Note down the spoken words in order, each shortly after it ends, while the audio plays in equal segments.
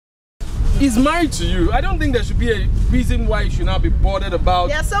He's married to you. I don't think there should be a reason why you should not be bothered about.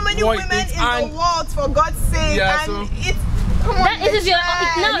 There are so many women in the world, for God's sake, yeah, and so it's. Come on, that is your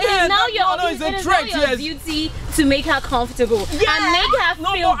yes. duty to make her comfortable and make her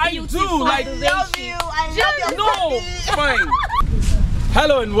feel beautiful. I love you. I love you. Fine.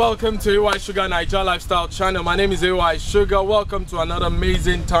 Hello and welcome to AySuga Niger Lifestyle Channel. My name is AySuga. Welcome to another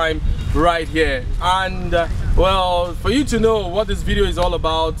amazing time right here. And well, for you to know what this video is all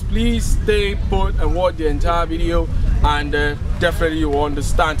about, please stay put and watch the entire video, and definitely you will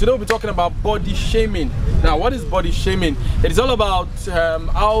understand. Today we'll be talking about body shaming. Now, what is body shaming? It is all about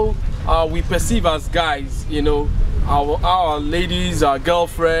how we perceive as guys, you know, our ladies, our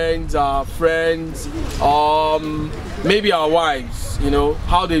girlfriends, our friends, maybe our wives, you know,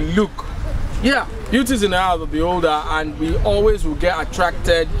 how they look. Yeah, beauty is in the eye of the beholder, and we always will get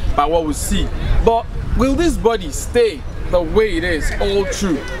attracted by what we see. But will this body stay the way it is all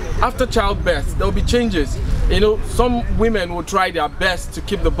through? After childbirth, there will be changes. You know, some women will try their best to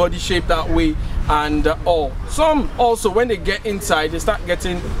keep the body shape that way and all. Some also, when they get inside, they start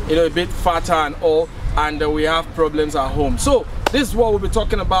getting, you know, a bit fatter and all, and we have problems at home. So this is what we'll be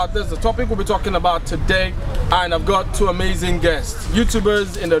talking about. This is the topic we'll be talking about today, and I've got two amazing guests,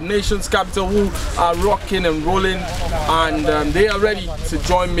 YouTubers in the nation's capital who are rocking and rolling, and they are ready to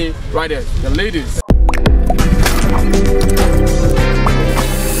join me right there. The ladies.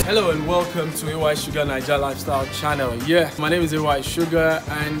 Hello and welcome to AySuga Niger Lifestyle Channel. Yeah, my name is AySuga,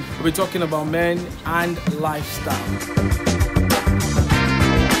 and we'll be talking about men and lifestyle.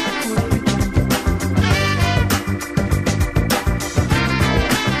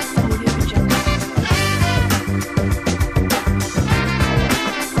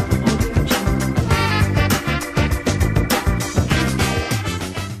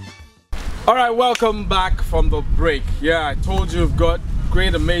 Alright, welcome back from the break. Yeah, I told you we've got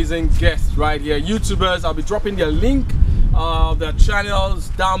great amazing guests right here, YouTubers. I'll be dropping their link of their channels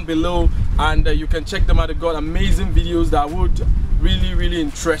down below, and you can check them out. They've got amazing videos that would really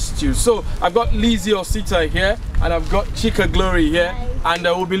interest you. So I've got Lizzie Osita here, and I've got Chica Glory here. Hi. And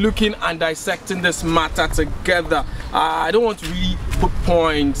we'll be looking and dissecting this matter together. I don't want to really put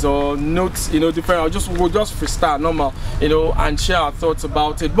points or notes, you know, different. We'll just freestyle normal, you know, and share our thoughts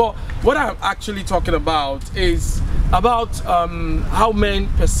about it. But what I'm actually talking about is about how men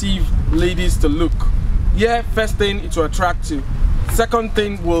perceive ladies to look. Yeah, first thing, it will attract you. Second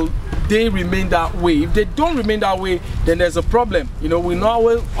thing, will they remain that way? If they don't remain that way, then there's a problem. You know, we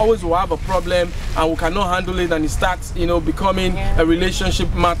always will have a problem, and we cannot handle it, and it starts, you know, becoming a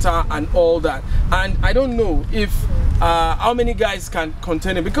relationship matter and all that. And I don't know if how many guys can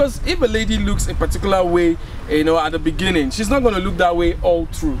contain it, because if a lady looks a particular way, you know, at the beginning, she's not going to look that way all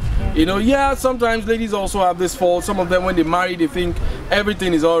through. You know, yeah, sometimes ladies also have this fault. Some of them, when they marry, they think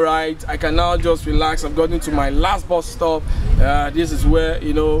everything is all right. I can now just relax. I've gotten to my last bus stop. This is where,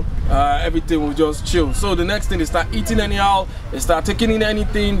 you know, everything will just chill. So the next thing, they start eating anyhow, they start taking in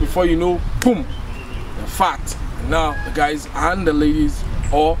anything. Before you know, boom, they're fat. Now the guys and the ladies,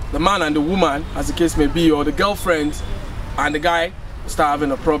 or the man and the woman, as the case may be, or the girlfriends and the guy, start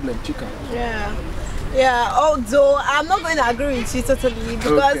having a problem. Chica. Yeah, although I'm not going to agree with you totally,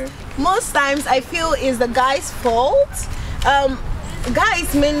 because most times I feel it's the guy's fault.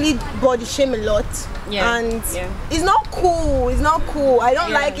 Guys mainly body shame a lot, and it's not cool. It's not cool. I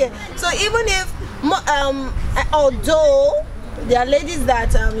don't like it. So even if, although there are ladies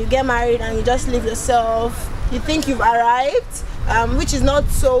that you get married and you just leave yourself, you think you've arrived, which is not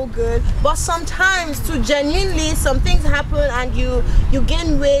so good. But sometimes, to genuinely, some things happen and you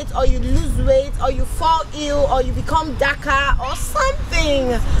gain weight, or you lose weight, or you fall ill, or you become darker or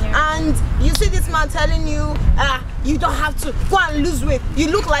something, and you see this man telling you, you don't have to go and lose weight. You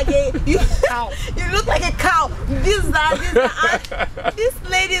look like a cow. You look like a cow. This, that. And this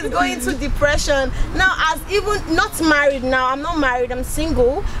lady is going into depression now. As even not married now, I'm not married. I'm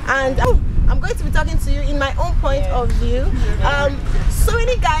single, and I'm going to be talking to you in my own point of view. So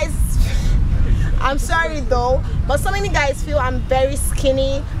many guys, I'm sorry though, but so many guys feel I'm very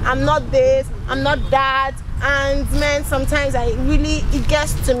skinny, I'm not this, I'm not that, and man, sometimes it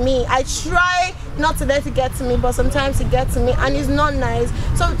gets to me. I try not to let it get to me, but sometimes it gets to me, and it's not nice.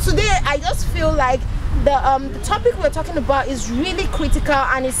 So today I just feel like the topic we're talking about is really critical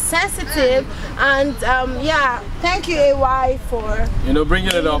and it's sensitive, and yeah, thank you AY for, you know,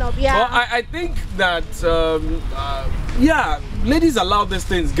 bringing it up. Yeah. Well, I think that yeah, ladies allow these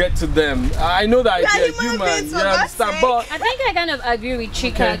things get to them. I know that they're human, you understand, but I think I kind of agree with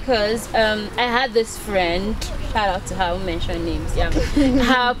Chica, because I had this friend, shout out to her, who mentioned names,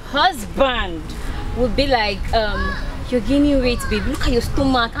 her husband would be like, you're gaining weight, babe. Look at your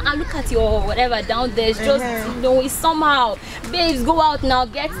stomach, and look at your whatever down there. It's just, you know, it's somehow. Babes, go out now,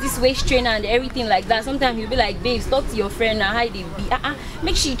 get this waist trainer and everything like that. Sometimes you'll be like, babes, talk to your friend now, how they be.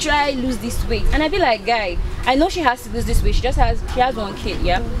 Make she try lose this weight. And I be like, guy, I know she has to lose this weight. She has one kid,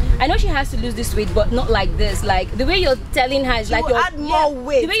 yeah. I know she has to lose this weight, but not like this. Like the way you're telling her is She like will you're add more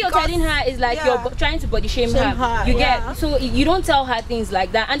weight. The way you're telling her is like you're trying to body shame her. You get, so you don't tell her things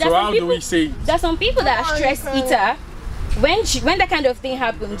like that. And so how do we say? There's some people that are stress eater. When that kind of thing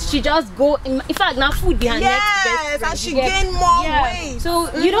happens, she just go in fact now food be her next best friend. And she gain more weight.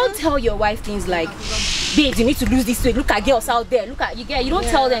 So you don't tell your wife things like, babes, you need to lose this weight. Look at girls out there. Look at you don't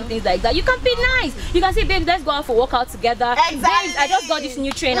tell them things like that. You can be nice. You can say, babes, let's go out for workout together. Exactly. Babes, I just got this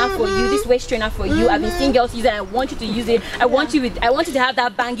new trainer for you, this waist trainer for you. I've been seeing girls use it. I want you to use it. I want you to have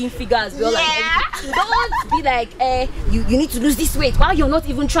that banging figure as well. Like, don't be like, you need to lose this weight while you're not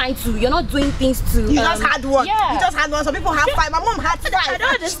even trying to. You're not doing things to. You just had one. Yeah. You just had one. Some people have 5. My mom had 5. I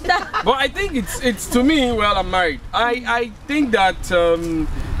don't understand. But I think it's to me, well, I'm married. I think that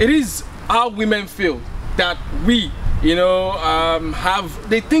it is how women feel that we, you know,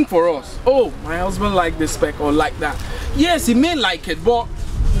 they think for us. Oh, my husband like this spec or like that. Yes, he may like it, but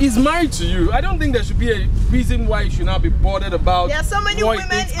he's married to you. I don't think there should be a reason why you should not be bothered about. There are so many women in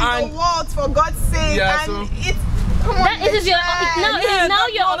the world, for God's sake, yeah, and so it's. Come on, it is your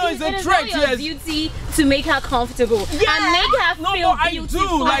duty to make her comfortable and make her feel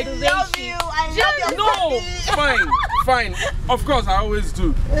beautiful. I love you. I love your fine. Of course, I always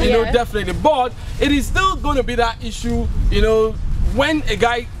do. You know, definitely. But it is still going to be that issue. You know, when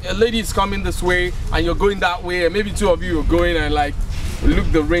a lady is coming this way and you're going that way, and maybe two of you are going and like.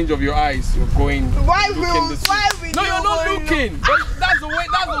 Look the range of your eyes. You're going. Why we? No, you're not looking. But that's the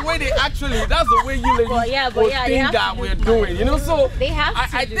way they actually. That's the way you ladies think that we're doing. You know, so they have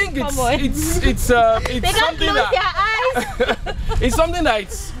to. I think it's something that it's something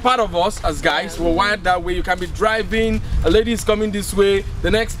that's part of us as guys. We're wired that way. You can be driving. A lady is coming this way.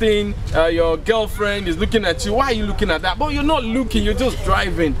 The next thing, your girlfriend is looking at you. Why are you looking at that? But you're not looking. You're just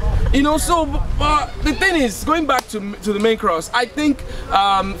driving. You know. So the thing is, going back to the main cross. I think.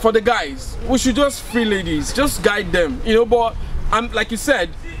 For the guys, we should just free ladies, just guide them, you know. But like you said,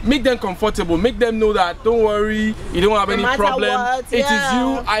 make them comfortable, make them know that don't worry, you don't have any problem. It is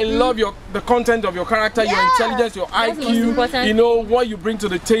you. I love the content of your character, your intelligence, your IQ, you know, what you bring to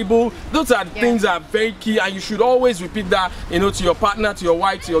the table. Those are things that are very key, and you should always repeat that, you know, to your partner, to your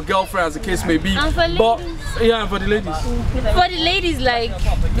wife, to your girlfriend, as the case may be. And for for the ladies. For the ladies, like,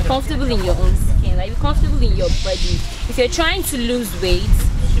 be comfortable in your own skin, like, be comfortable in your body. If you're trying to lose weight,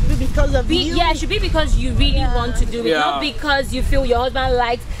 because of you. Yeah, it should be because you really want to do it, not because you feel your husband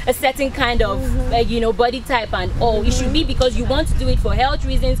likes a certain kind of you know, body type and all. It should be because you want to do it for health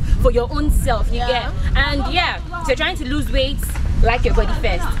reasons, for your own self. You get, and if you're trying to lose weight, like your body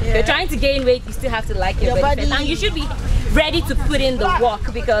first. If you're trying to gain weight, you still have to like your body first, and you should be ready to put in the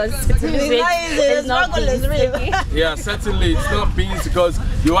work, because to lose weight is not beans. Yeah, certainly it's not beans, because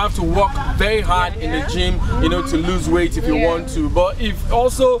you have to work very hard in the gym, you know, to lose weight if you want to. But if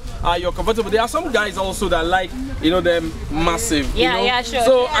also you're comfortable, there are some guys also that like, you know, them massive. Sure.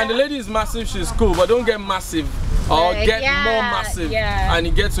 So and the lady is massive, she's cool, but don't get massive. Or get more massive, and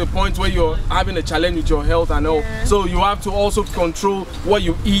it gets to a point where you're having a challenge with your health and all. So you have to also control what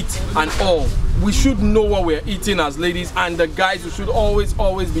you eat and all. We should know what we're eating as ladies, and the guys, we should always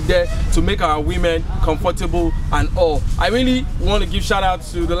be there to make our women comfortable and all. I really want to give shout out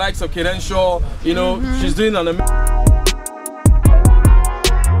to the likes of Kaden Shaw. You know, she's doing an amazing.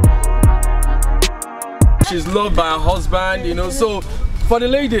 She's loved by her husband, you know, so. For the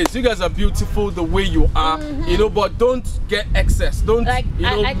ladies, you guys are beautiful the way you are, you know, but don't get excess. Don't, like, you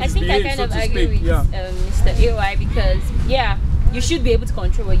know, I think I kind of agree with Mr. AY, because you should be able to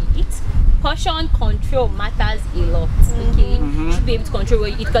control what you eat. Portion control matters a lot. Okay, you should be able to control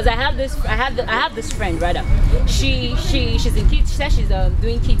what you eat. Because I have this friend rather. She's in she says she's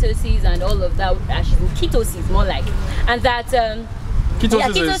doing ketosis and all of that. She's in ketosis more like, and that.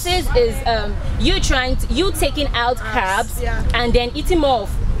 Ketosis is you taking out carbs and then eating more of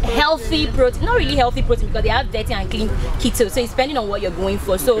healthy protein, not really healthy protein, because they have dirty and clean keto, so it's depending on what you're going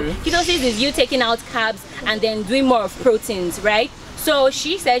for. So ketosis is you taking out carbs and then doing more of proteins, right? So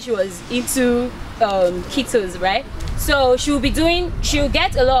she said she was into ketos, right? So she'll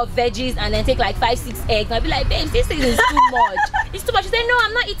get a lot of veggies and then take like 5-6 eggs. And I'll be like, babe, this thing is too much. It's too much. She said, no,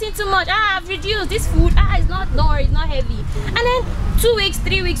 I'm not eating too much. I've reduced this food. It's not heavy. And then 2 weeks,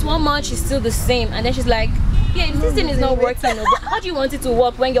 3 weeks, 1 month, she's still the same. And then she's like, yeah, this thing is not working. But how do you want it to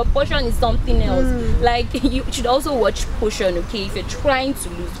work when your portion is something else? Like, you should also watch portion, okay, if you're trying to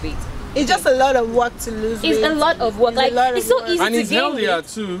lose weight. It's just a lot of work to lose weight. It's a lot of work. Like it's so easy and to it's gain healthier weight.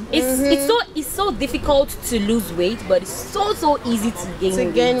 too. It's so difficult to lose weight, but it's so easy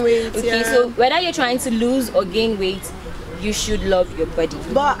to gain weight. Okay, yeah. so whether you're trying to lose or gain weight, you should love your body.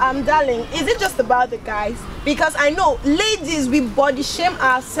 But darling, is it just about the guys? Because I know ladies, we body shame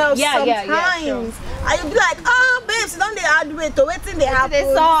ourselves sometimes. Sure. And you'll be like, oh babes, you don't they add weight or waiting they happen.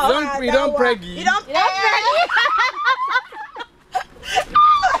 You don't preggy. You don't preggy.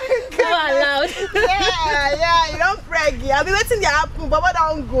 Not allowed. Yeah, you don't preggy. I'll be waiting they happen, Baba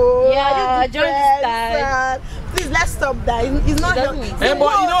don't go. Yeah, just that. Please, let's stop that. It's not healthy. Hey,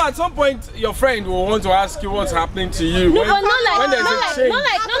 but you know, at some point, your friend will want to ask you what's happening to you. No, when, but not when there's a change. not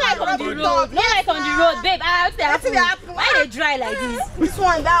like on the road. Not like on the road, babe. What's the happen? Why they dry like this? This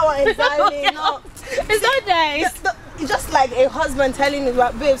one, that one, exactly. No. It's not nice. It's just like a husband telling me,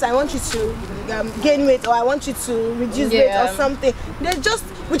 well, babes, I want you to gain weight, or I want you to reduce weight or something.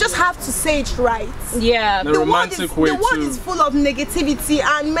 We just have to say it right. Yeah. The romantic way the world is full of negativity,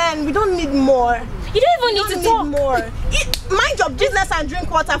 and men, we don't need more. You don't even need to talk. More. Mind your business and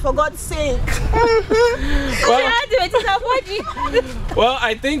drink water, for God's sake. Well,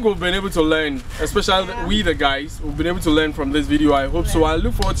 I think we've been able to learn, especially we the guys, we've been able to learn from this video. I hope so. I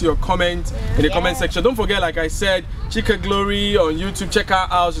look forward to your comment in the comment section. Don't forget, like I said, Chika Glory on YouTube, check her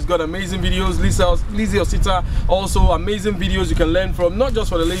out. She's got amazing videos. Lizzie Osita, also amazing videos you can learn from, not just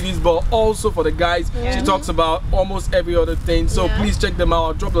for the ladies but also for the guys. She talks about almost every other thing, so please check them out.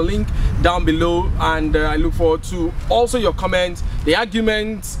 I'll drop the link down below, and I look forward to also your comments, the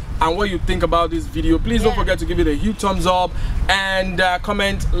arguments, and what you think about this video. Please don't forget to give it a huge thumbs up and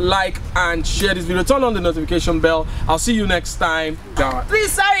comment, like, and share this video. Turn on the notification bell. I'll see you next time.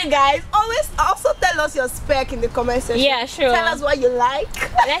 Please, sorry guys, always also tell us your spec in the comment section. Yeah, sure. Tell us what you like.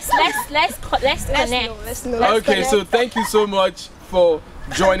 Let's connect. Let's know. Okay, so thank you so much for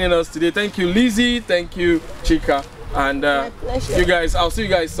joining us today. Thank you, Lizzie. Thank you, Chika. And you guys, I'll see you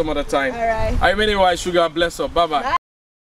guys some other time. All right. I remain AySuga. Bless up. Bye bye.